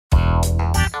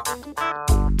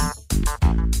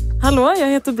Hallå, jag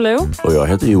heter Blue. Och jag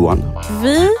heter Johan.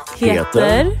 Vi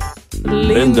heter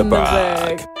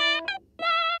Lindeberg.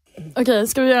 Okej,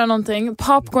 ska vi göra någonting?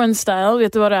 Popcorn style,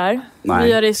 vet du vad det är? Nej.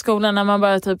 Vi gör det i skolan när man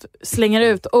bara typ slänger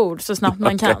ut ord så snabbt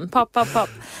man kan. Pop.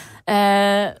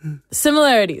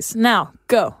 Similarities. Now,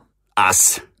 go.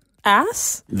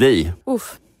 Ass? Vi.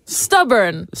 Uff.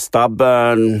 Stubborn.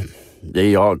 Det är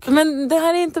jag. Men det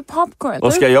här är inte popcorn.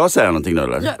 Och ska jag säga någonting då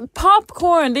eller? Ja,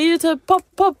 popcorn, det är ju typ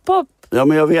pop. Ja,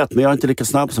 men jag vet, men jag är inte lika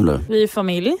snabb som du. Vi är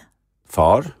familj.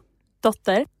 Far.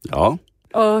 Dotter. Ja.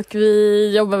 Och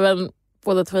vi jobbar väl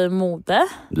båda två i mode.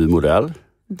 Du är modell.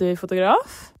 Du är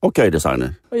fotograf. Och jag är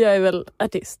designer. Och jag är väl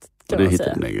artist. Och du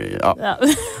hittar dina grejer. Ja.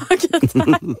 Okej,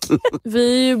 tack.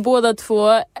 Vi är ju båda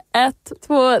två 1,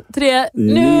 2, 3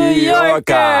 New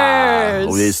Yorkers!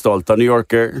 Och vi är stolta New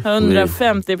Yorker.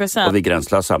 150%. Och vi är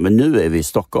gränslösa. Men nu är vi i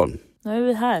Stockholm. Nu är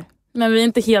vi här. Men vi är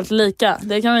inte helt lika,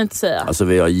 det kan vi inte säga. Alltså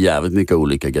vi har jävligt mycket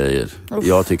olika grejer.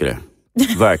 Jag tycker det.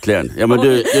 Verkligen. Ja, men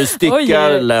du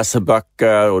stickar, läser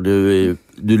böcker och du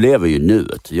lever ju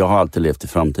nuet. Jag har alltid levt i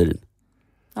framtiden.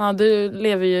 Ja, du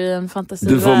lever ju i en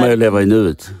fantasivärld. Du får mig att leva i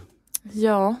nuet.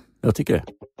 Ja. Jag tycker det.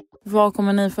 Vad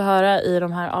kommer ni få höra i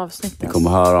de här avsnitten? Vi kommer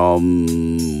höra om...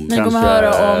 Kommer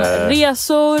höra om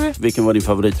resor. Vilken var din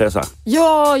favoritresa?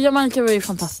 Ja, Jamaica var ju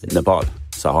fantastiskt. Nepal,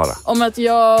 Sahara. Om att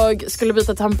jag skulle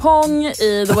byta tampong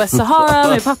i The West Sahara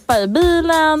med pappa i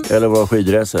bilen. Eller våra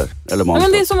skidresor. Eller ja,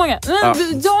 men det är så många.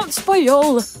 Men don't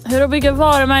spoil. Hur att bygga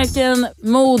varumärken,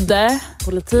 mode,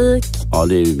 politik. Ja,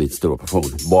 det är ju mitt stora passion.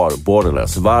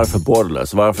 Borderless. Varför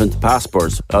borderless? Varför inte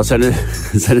passports? Ja, sen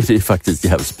är det ju faktiskt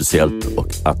jävligt speciellt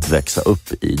att växa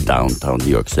upp i downtown New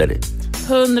York City.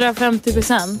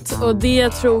 150%. Och det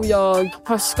tror jag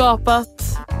har skapat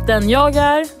den jag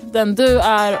är, den du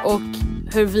är och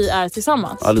hur vi är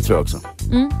tillsammans. Ja, det tror jag också.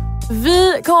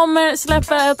 Vi kommer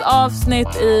släppa ett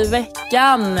avsnitt i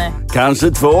veckan.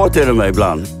 Kanske 2 till och med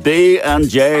ibland.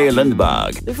 B&J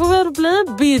Lindeberg. Det får väl bli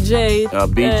BJ. Ja,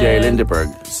 BJ Lindeberg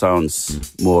sounds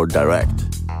more direct.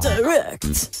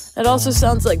 It also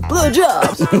sounds like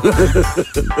blowjobs. Oh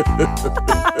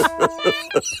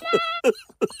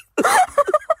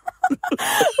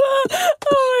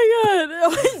my god.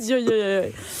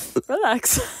 Oj.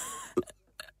 Relax.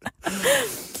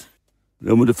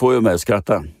 Ja, men du får ju med att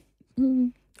skratta.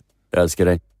 Jag älskar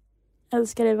dig.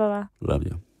 Älskar dig, baba. Love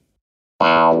you.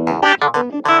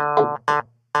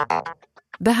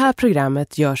 Det här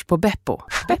programmet görs på Beppo.